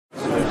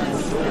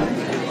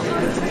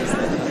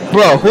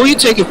Bro, who you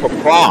taking for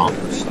prom?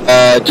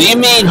 Do you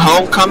mean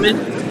homecoming?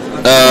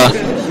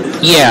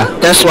 Yeah,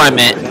 that's what I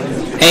meant.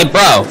 Hey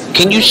bro,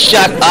 can you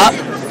shut up?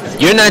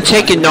 You're not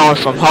taking no one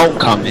from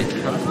homecoming.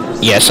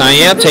 Yes, I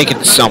am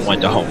taking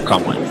someone to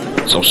homecoming.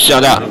 So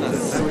shut up.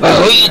 But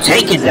who you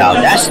taking though?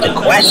 That's the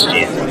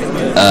question.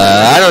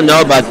 I don't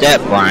know about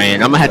that,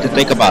 Brian. I'm gonna have to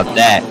think about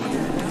that.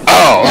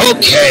 Oh,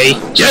 okay.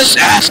 Just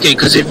asking,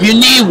 cause if you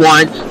need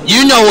one,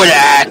 you know where to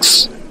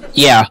ask.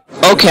 Yeah,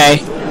 okay.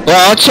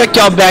 Well, I'll check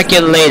y'all back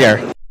in later.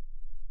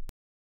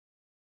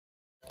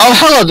 Oh,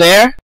 hello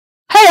there.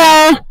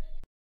 Hello.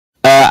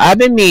 I've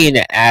been meaning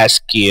to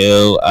ask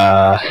you,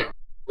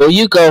 will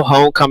you go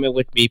homecoming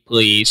with me,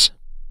 please?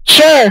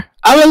 Sure,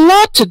 I would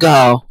love to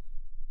go.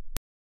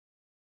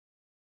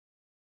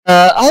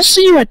 I'll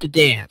see you at the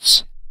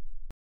dance.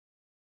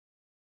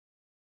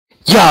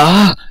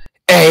 Yeah,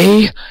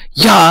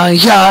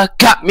 yeah,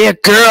 got me a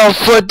girl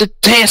for the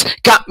dance,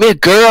 got me a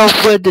girl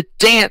for the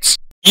dance.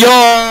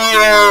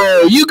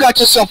 Yo, you got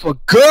yourself a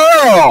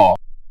girl.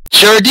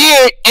 Sure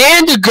did,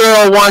 and the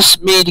girl wants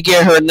me to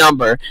get her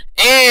number,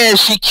 and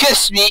she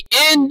kissed me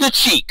in the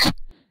cheek.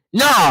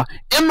 Nah,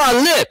 in my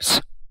lips.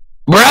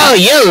 Bro,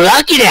 you're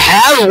lucky to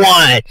have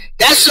one.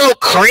 That's so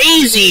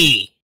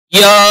crazy.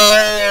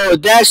 Yo,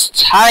 that's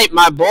tight,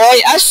 my boy.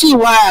 I see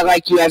why I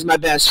like you as my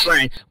best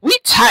friend. We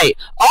tight.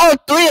 All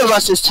three of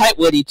us is tight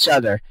with each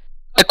other.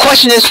 The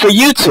question is for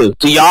you two.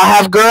 Do y'all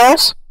have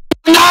girls?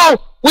 No,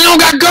 we don't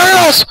got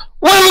girls.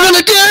 What are we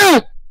gonna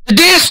do? The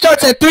dance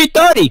starts at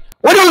 3:30.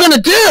 What are we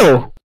gonna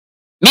do?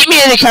 Meet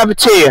me in the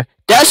cafeteria.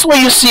 That's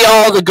where you see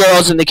all the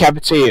girls in the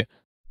cafeteria.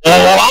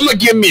 Oh, I'm gonna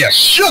give me a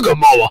sugar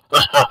mama.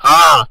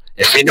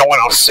 If you know what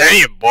I'm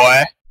saying,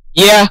 boy.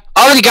 Yeah,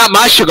 I already got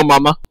my sugar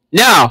mama.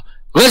 Now,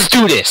 let's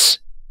do this.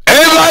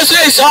 Everybody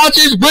say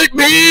sausage, brick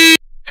meat,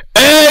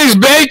 eggs,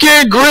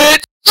 bacon,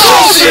 grits,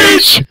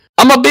 sausage.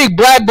 I'm a big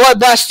black boy,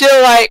 but I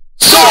still like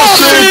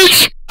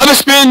sausage. I've been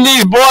spinning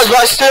these boards, but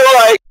I still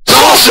like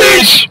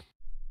sausage.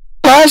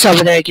 Guys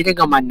over there getting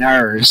on my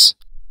nerves.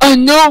 I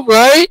know,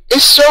 right?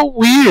 It's so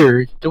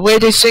weird, the way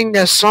they sing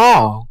that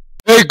song.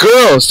 Hey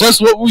girls,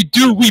 that's what we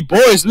do, we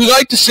boys. We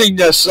like to sing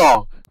that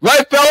song.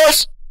 Right,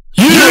 fellas?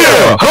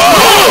 Yeah!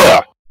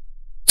 Ha!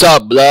 What's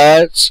up,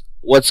 bloods?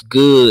 What's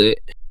good?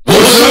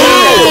 What's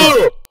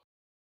up?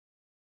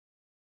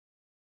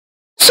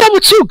 What's up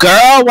with you,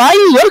 girl? Why are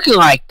you looking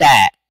like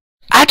that?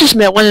 I just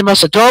met one of the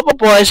most adorable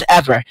boys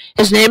ever.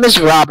 His name is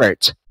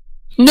Robert.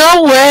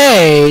 No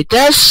way!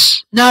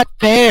 That's not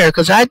fair,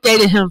 because I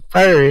dated him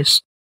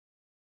first.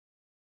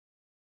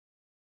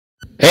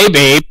 Hey,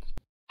 babe.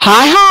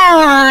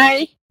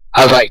 Hi.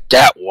 I like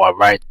that one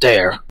right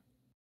there.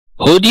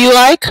 Who do you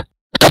like?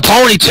 The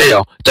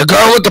ponytail. The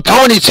girl with the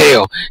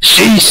ponytail.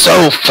 She's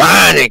so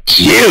fine and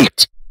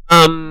cute.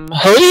 Who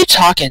are you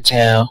talking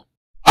to?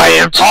 I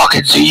am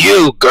talking to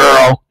you,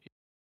 girl.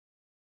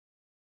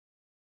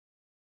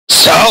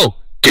 So,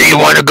 do you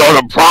want to go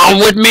to prom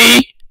with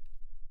me?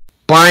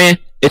 Brian,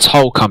 it's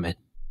homecoming.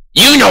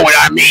 You know what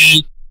I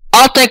mean.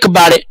 I'll think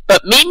about it,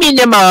 but meet me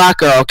near my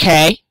locker,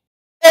 okay?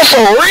 Oh, for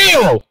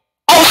real?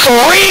 Oh, for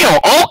real?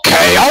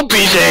 Okay, I'll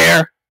be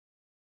there.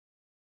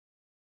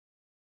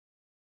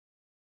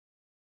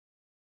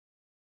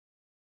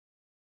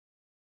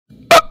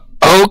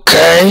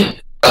 Okay.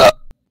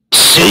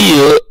 See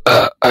you,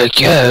 I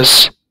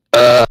guess.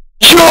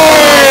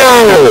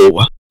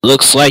 Yo!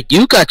 Looks like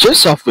you got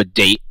yourself a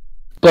date.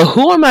 But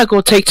who am I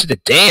gonna take to the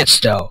dance,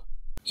 though?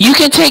 You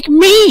can take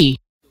me.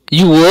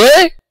 You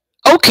would?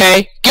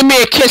 Okay, give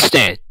me a kiss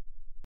then.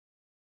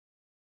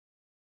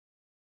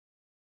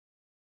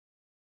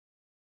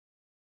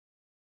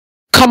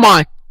 Come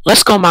on,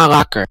 let's go to my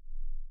locker.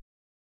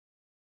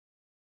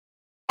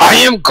 I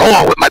am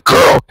going with my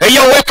girl. Hey,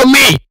 yo, wait for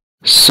me.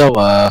 So,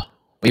 what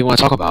do you want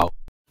to talk about?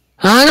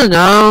 I don't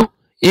know.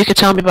 You can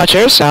tell me about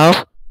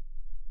yourself.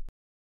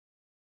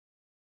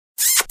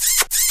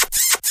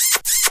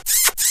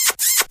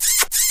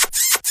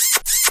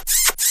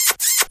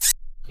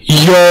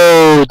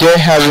 Yo, they're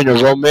having a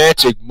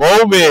romantic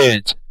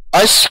moment.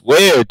 I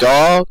swear,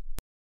 dog.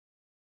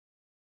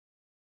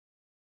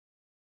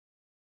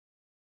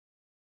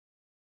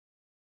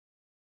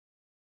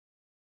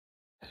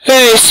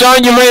 Hey,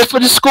 son, you ready for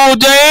the school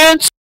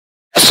dance?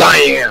 Yes, I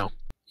am.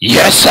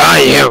 Yes, I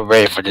am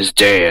ready for this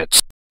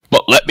dance.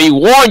 But let me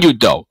warn you,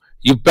 though.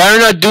 You better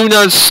not do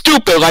nothing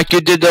stupid like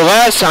you did the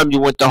last time you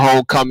went to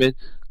homecoming,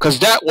 'cause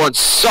that one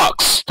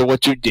sucks to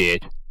what you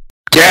did.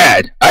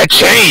 Dad, I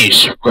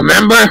changed,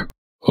 remember?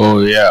 Oh,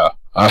 yeah,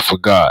 I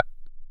forgot.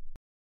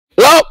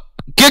 Well,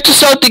 get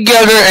yourself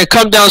together and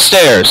come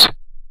downstairs.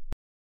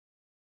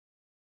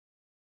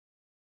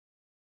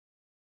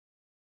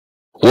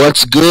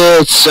 What's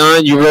good,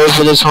 son? You ready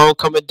for this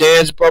homecoming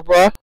dance,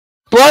 bruh?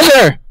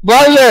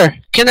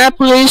 Brother, can I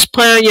please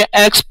play on your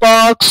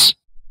Xbox?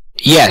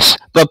 Yes,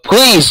 but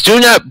please do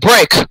not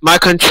break my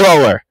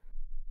controller.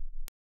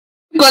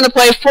 I'm gonna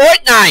play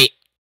Fortnite.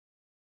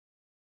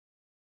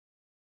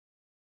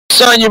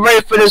 Son, you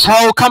ready for this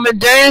homecoming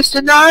dance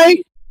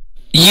tonight?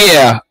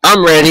 Yeah,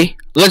 I'm ready.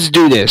 Let's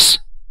do this.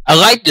 I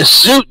like the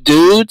suit,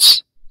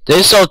 dudes.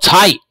 They're so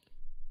tight.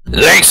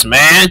 Thanks,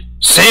 man.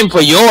 Same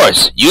for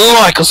yours. You look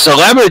like a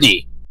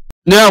celebrity.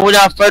 Now,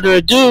 without further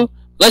ado,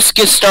 let's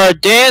get started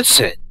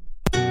dancing.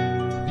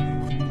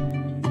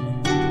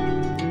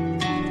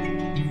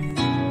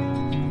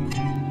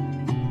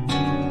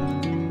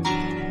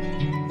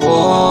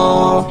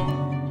 Oh.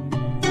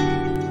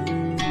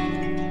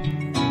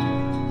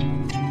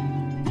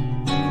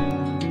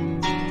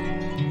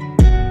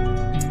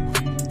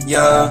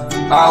 Yeah,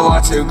 I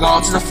want to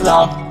go to the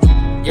floor.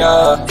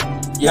 Yeah,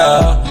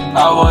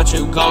 I want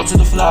to go to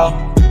the floor.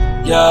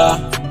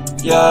 Yeah,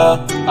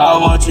 I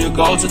want to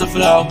go to the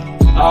floor.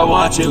 I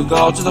want to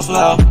go to the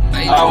floor.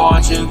 I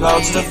want to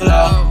go to the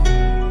floor.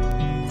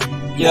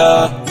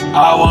 Yeah,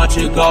 I want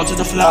to go to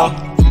the floor.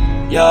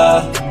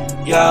 Yeah,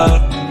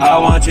 I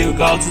want to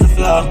go to the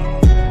floor.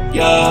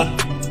 Yeah,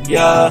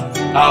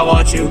 I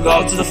want to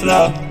go to the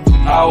floor.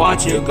 I want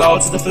to go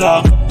to the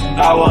floor.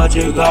 I want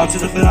to go to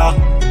the floor.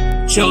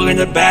 Chill in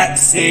the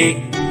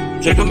backseat,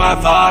 drinking my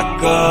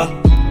vodka.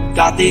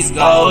 Got these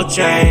gold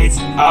chains,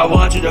 I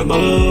want you to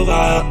move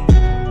up.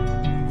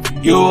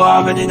 You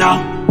already know,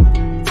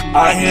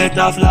 I hit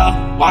the floor,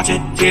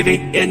 watching TV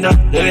in the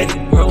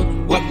living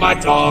room with my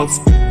dogs.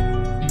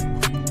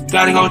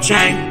 Got a gold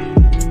chain,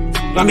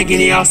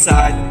 Lamborghini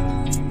outside.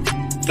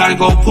 Gotta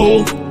go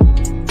pool,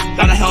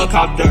 got a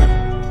helicopter.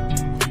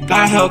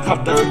 Got a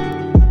helicopter,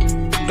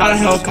 got a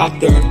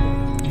helicopter.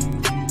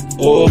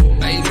 Oh.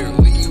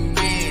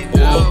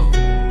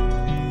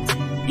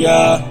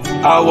 Yeah,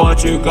 I want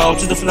to go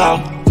to the floor.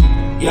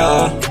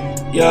 Yeah,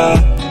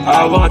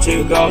 I want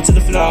to go to the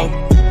floor.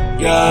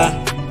 Yeah,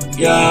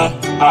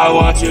 I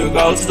want to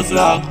go to the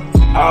floor.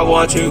 I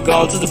want to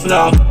go to the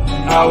floor.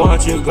 I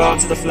want to go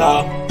to the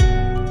floor.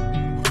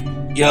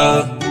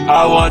 Yeah,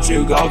 I want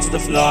to go to the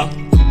floor.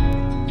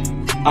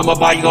 I'ma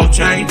buy you gold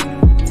chain.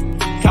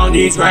 Count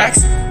these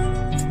racks.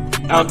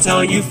 I'm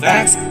telling you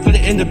facts. Put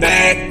it in the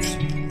bag.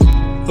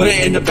 Put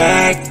it in the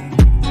bag.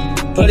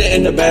 Put it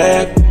in the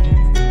bag.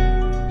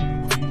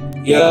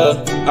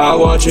 Yeah, I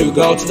want you to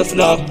go to the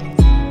floor.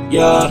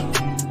 Yeah,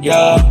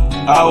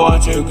 I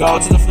want you to go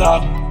to the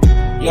floor.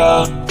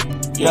 Yeah,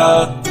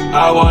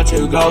 I want you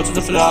to go to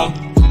the floor.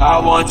 I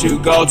want you to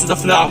go to the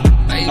floor.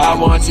 I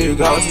want you to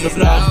go to the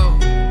floor.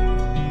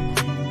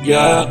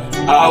 Yeah,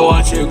 I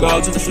want you to go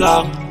to the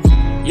floor.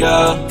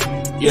 Yeah,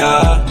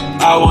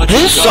 I want you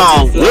to go to the floor. This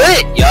song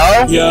lit,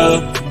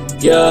 yo.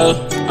 Yeah,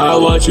 I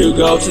want you to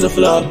go to the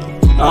floor.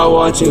 I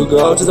want you to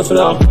go to the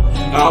floor.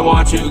 I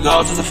want you to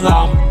go to the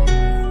floor.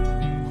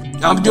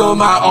 I'm doing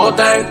my own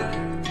thing.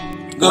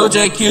 Lil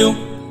JQ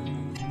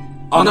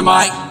on the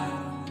mic.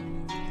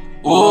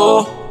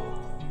 Ooh,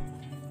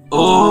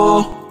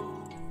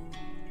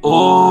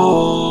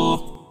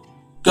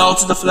 go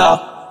to the floor.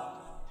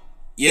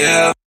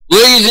 Yeah.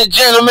 Ladies and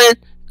gentlemen,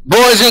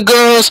 boys and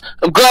girls,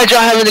 I'm glad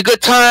y'all having a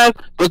good time.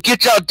 But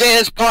get y'all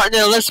dance partner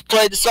and let's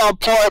play the song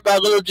Part by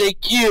Lil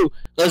JQ.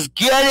 Let's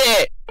get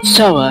it.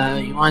 So,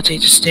 you want to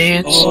take this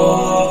dance?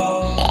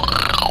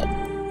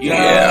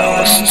 Yeah,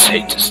 let's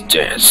take this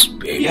dance,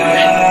 baby.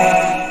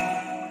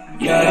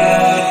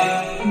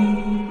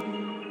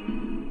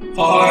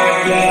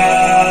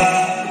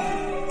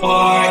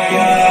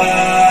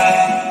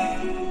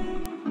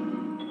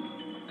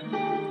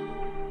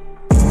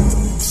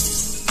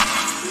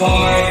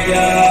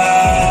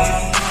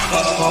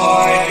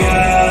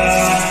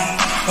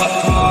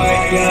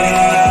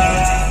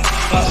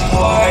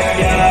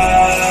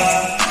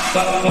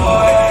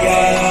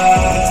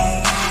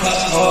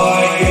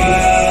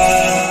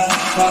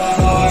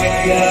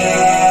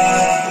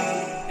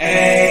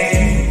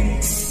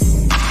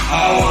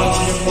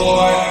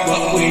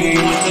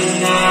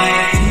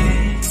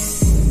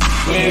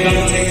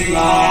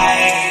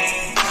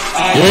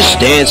 This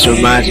dance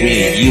reminds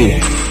me of you.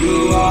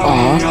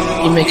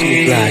 Aw, you're making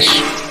me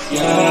blush.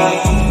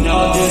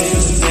 No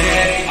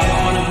disrespect, I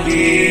don't wanna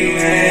be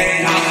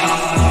red.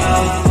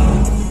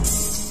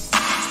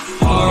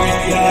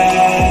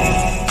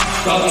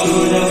 Go to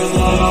the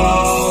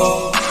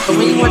floor. But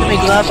when you want to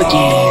make love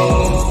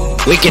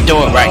again, we can do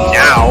it right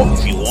now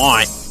if you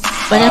want.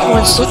 But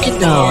everyone's looking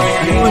though.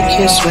 Everyone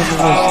kiss when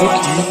everyone's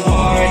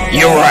looking.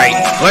 You're right.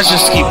 Let's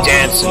just keep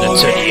dancing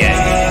until the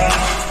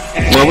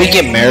end. When we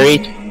get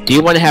married, do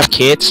you want to have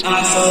kids? I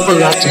would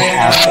love to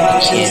have a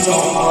kid.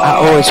 I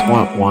always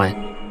want one.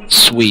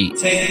 Sweet.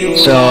 So,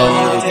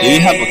 do you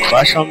have a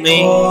crush on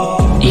me?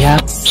 Yeah,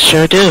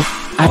 sure do.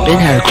 I've been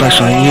had a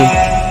crush on you.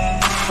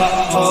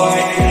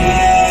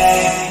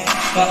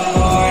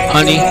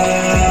 Honey,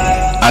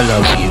 I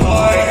love you.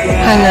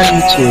 I love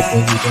you too,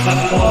 baby.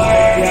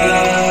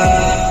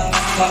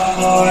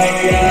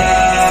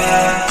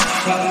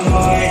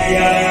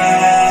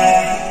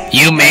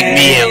 You make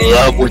me in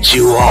love with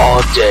you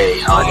all day,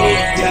 honey.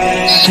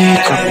 Say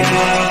it to me.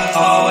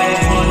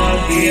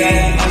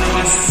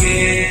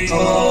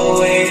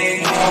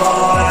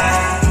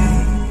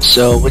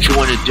 So, what you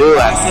want to do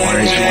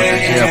afterwards? You want to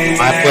hit up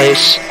my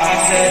place?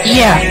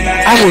 Yeah,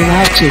 I would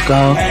love to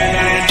go.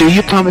 Do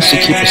you promise to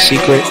keep a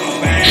secret?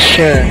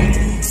 Sure.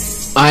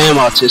 I am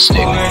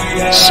autistic.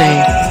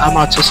 Same, I'm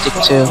autistic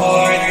too.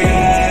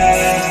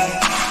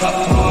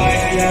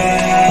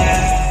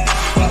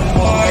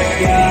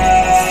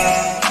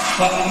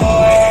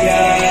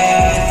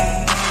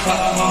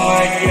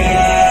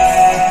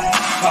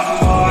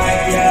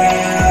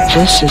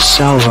 This is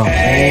so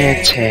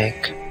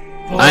romantic.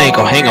 I ain't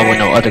gonna hang out with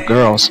no other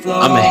girls.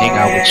 I'ma hang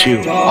out with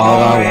you, all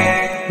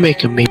I want.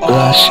 Making me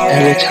blush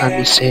every time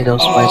you say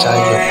those words out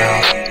of your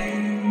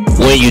mouth.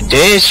 When you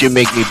dance, you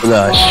make me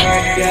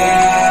blush.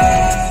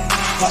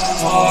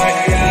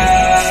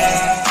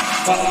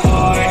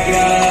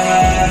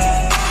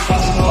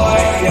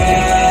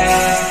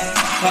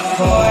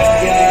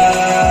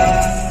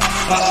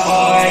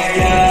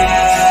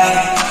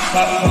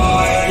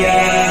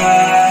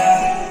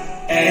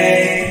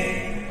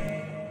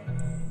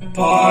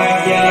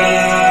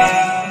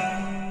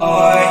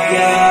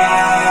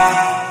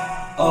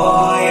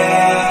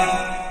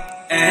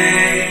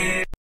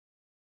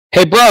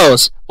 Hey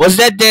bros, was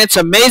that dance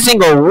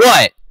amazing or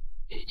what?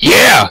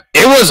 Yeah,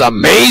 it was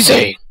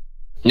amazing.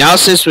 Now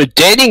since we're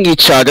dating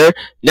each other,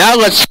 now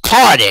let's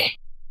party.